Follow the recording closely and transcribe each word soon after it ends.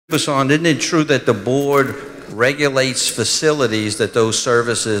Isn't it true that the board regulates facilities that those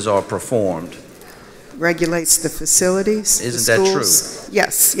services are performed? Regulates the facilities? Isn't the that schools? True?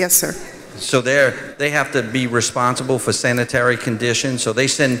 Yes, yes, sir. So they have to be responsible for sanitary conditions. So they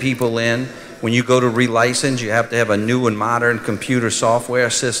send people in. When you go to relicense, you have to have a new and modern computer software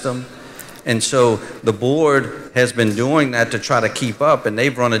system. And so the board has been doing that to try to keep up, and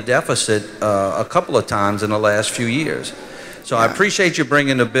they've run a deficit a couple of times in the last few years. So I appreciate you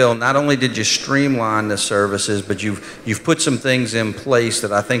bringing the bill. Not only did you streamline the services, but you've put some things in place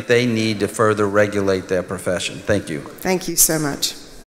that I think they need to further regulate their profession. Thank you. Thank you so much.